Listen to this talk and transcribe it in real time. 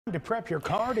To prep your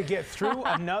car to get through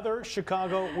another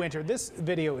Chicago winter. This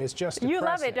video is just depressing. You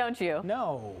love it, don't you?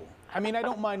 No. I mean, I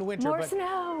don't mind winter, More but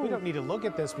snow. we don't need to look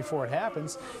at this before it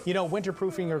happens. You know,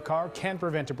 winterproofing your car can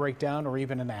prevent a breakdown or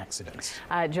even an accident.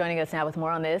 Joining us now with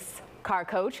more on this, car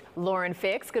coach Lauren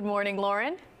Fix. Good morning,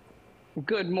 Lauren.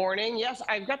 Good morning. Yes,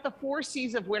 I've got the 4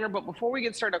 C's of winter, but before we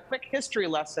get started, a quick history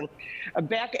lesson.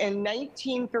 Back in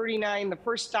 1939, the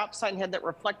first stop sign had that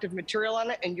reflective material on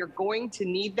it, and you're going to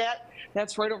need that.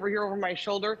 That's right over here over my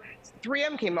shoulder.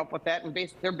 3M came up with that, and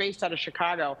they're based out of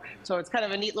Chicago. So it's kind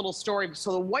of a neat little story.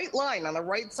 So the white line on the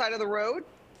right side of the road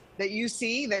that you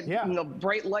see, that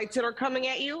bright lights that are coming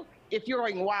at you, if you're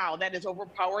like, wow, that is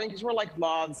overpowering, because we're like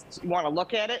moths, you want to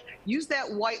look at it, use that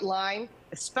white line,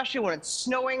 especially when it's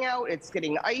snowing out, it's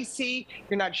getting icy,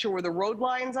 you're not sure where the road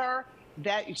lines are.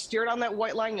 That you steer it on that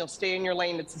white line, you'll stay in your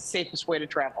lane. It's the safest way to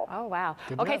travel. Oh, wow.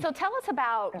 Okay, so tell us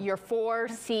about your 4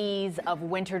 C's of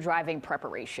winter driving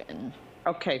preparation.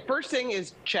 Okay, first thing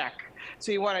is check.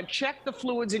 So you want to check the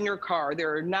fluids in your car.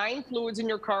 There are 9 fluids in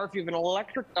your car. If you have an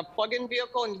electric, a plug-in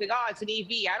vehicle, and you think, oh, it's an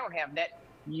EV, I don't have that.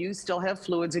 You still have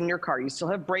fluids in your car. You still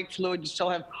have brake fluid. You still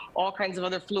have all kinds of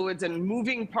other fluids and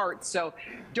moving parts. So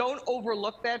don't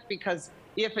overlook that, because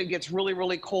if it gets really,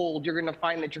 really cold, you're going to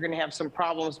find that you're going to have some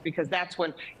problems, because that's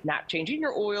when not changing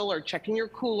your oil or checking your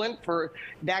coolant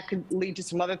that could lead to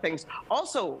some other things.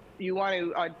 Also, you want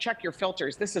to check your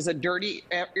filters. This is a dirty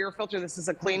air filter. This is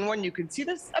a clean one. You can see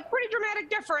this, a pretty dramatic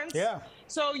difference. Yeah.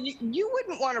 So you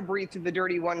wouldn't want to breathe through the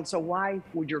dirty one. So why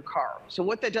would your car? So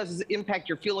what that does is impact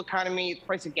your fuel economy. The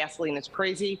price of gasoline is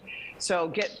crazy.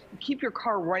 So keep your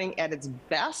car running at its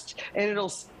best, and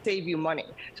it'll save you money.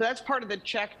 So that's part of the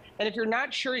check. And if you're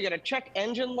not sure, you got to check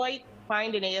engine light,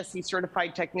 find an ASE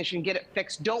certified technician, get it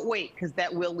fixed. Don't wait, because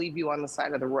that will leave you on the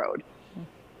side of the road.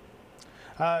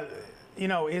 You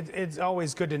know, it's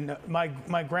always good to know.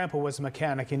 My grandpa was a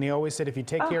mechanic, and he always said, if you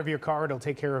take care of your car, it'll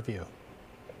take care of you.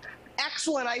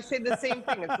 Excellent. I say the same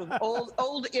thing. It's those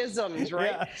old isms,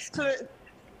 right? Yeah.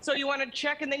 So you want to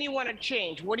check, and then you want to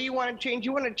change. What do you want to change?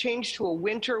 You want to change to a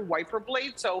winter wiper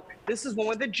blade. So this is one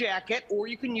with a jacket, or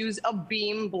you can use a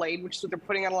beam blade, which is what they're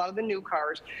putting on a lot of the new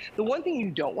cars. The one thing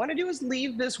you don't want to do is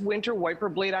leave this winter wiper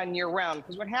blade on year round,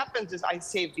 because what happens is I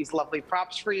save these lovely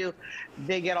props for you.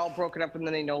 They get all broken up, and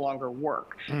then they no longer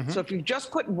work. So if you just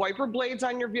put wiper blades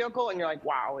on your vehicle and you're like,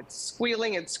 wow, it's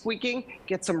squealing, it's squeaking,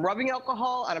 get some rubbing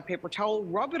alcohol on a paper towel,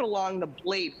 rub it along the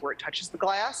blade where it touches the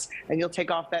glass, and you'll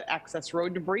take off that excess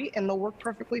road debris, and they'll work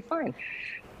perfectly fine.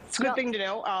 It's a good thing to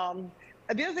know.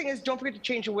 The other thing is, don't forget to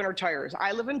change your winter tires.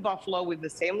 I live in Buffalo with the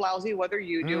same lousy weather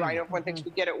you do. I know everyone thinks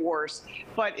we get it worse,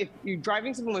 but if you're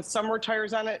driving something with summer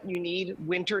tires on it, you need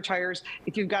winter tires.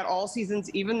 If you've got all seasons,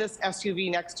 even this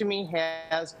SUV next to me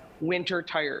has winter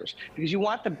tires, because you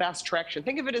want the best traction.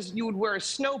 Think of it as you would wear a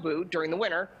snow boot during the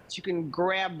winter, so you can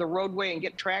grab the roadway and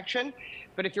get traction.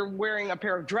 But if you're wearing a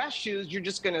pair of dress shoes, you're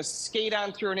just going to skate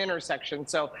on through an intersection.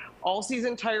 So all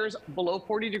season tires below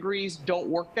 40 degrees don't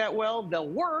work that well. They'll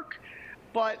work,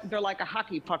 but they're like a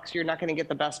hockey puck, so you're not going to get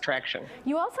the best traction.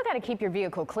 You also got to keep your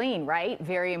vehicle clean, right?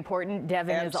 Very important.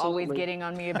 Devin is always getting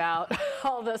on me about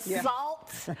all the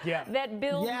salt that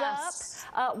builds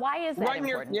up. Why is that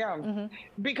important?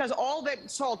 Because all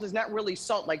that salt is not really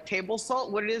salt like table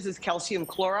salt. What it is calcium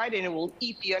chloride, and it will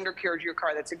eat the undercarriage of your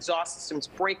car. That's exhaust systems,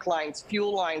 brake lines,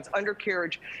 fuel lines,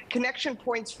 undercarriage, connection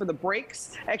points for the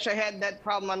brakes. Actually, I had that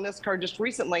problem on this car just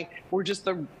recently, where just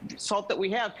the salt that we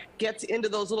have gets into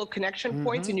those little connection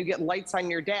points, and you get lights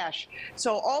on your dash.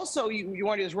 So also you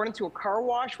want to do is run it through a car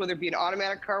wash, whether it be an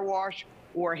automatic car wash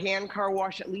or a hand car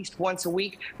wash, at least once a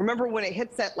week. Remember, when it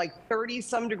hits that like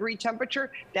 30-some degree temperature,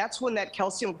 that's when that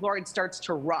calcium chloride starts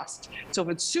to rust. So if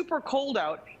it's super cold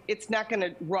out, it's not going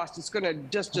to rust. It's going to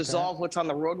just dissolve what's on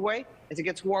the roadway as it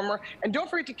gets warmer. And don't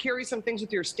forget to carry some things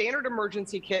with your standard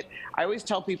emergency kit. I always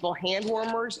tell people hand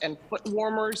warmers and foot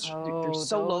warmers. They're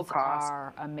so low cost. Those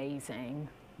are amazing.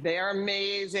 They are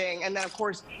amazing. And then, of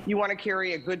course, you want to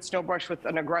carry a good snow brush with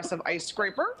an aggressive ice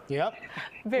scraper. Yep.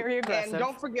 Very aggressive. And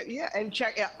don't forget, and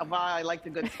check, well, I like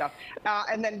the good stuff.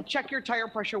 And then check your tire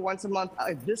pressure once a month.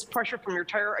 This pressure from your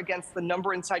tire against the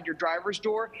number inside your driver's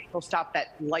door will stop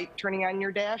that light turning on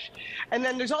your dash. And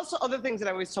then there's also other things that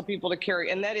I always tell people to carry,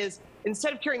 and that is,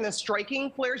 instead of carrying the striking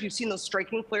flares, you've seen those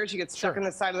striking flares, you get stuck on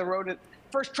the side of the road.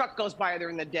 First truck goes by, they're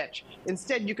in the ditch.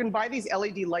 Instead, you can buy these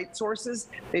LED light sources.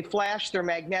 They flash, they're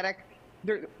magnetic.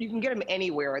 You can get them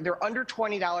anywhere. They're under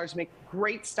 $20, make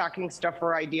great stocking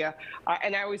stuffer idea.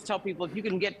 And I always tell people, if you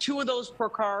can get 2 of those per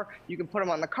car, you can put them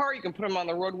on the car, you can put them on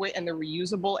the roadway, and they're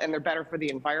reusable and they're better for the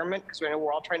environment, because we know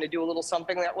we're all trying to do a little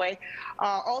something that way.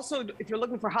 Also, if you're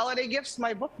looking for holiday gifts,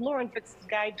 my book, Lauren Fitz's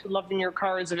Guide to Loving Your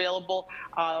Car, is available.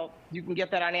 You can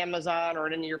get that on Amazon or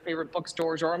at any of your favorite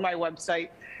bookstores or on my website.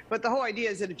 But the whole idea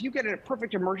is that if you get a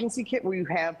perfect emergency kit where you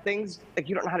have things like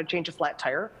you don't know how to change a flat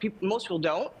tire, most people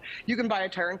don't, you can buy a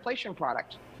tire inflation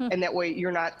product. And that way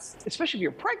you're not, especially if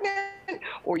you're pregnant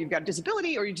or you've got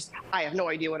disability or I have no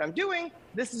idea what I'm doing,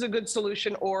 this is a good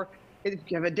solution. Or if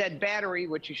you have a dead battery,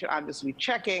 which you should obviously be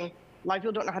checking, a lot of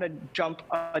people don't know how to jump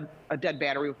a dead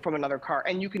battery from another car,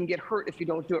 and you can get hurt if you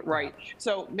don't do it right.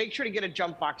 So make sure to get a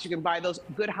jump box. You can buy those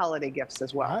good holiday gifts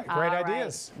as well. All right, great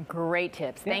ideas. Great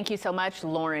tips. Yeah. Thank you so much,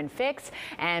 Lauren Fix.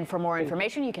 And for more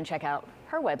information, you can check out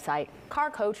her website,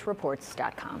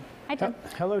 carcoachreports.com. Hi, Tim.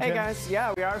 Hello, Tim. Hey, guys.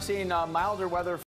 Yeah, we are seeing milder weather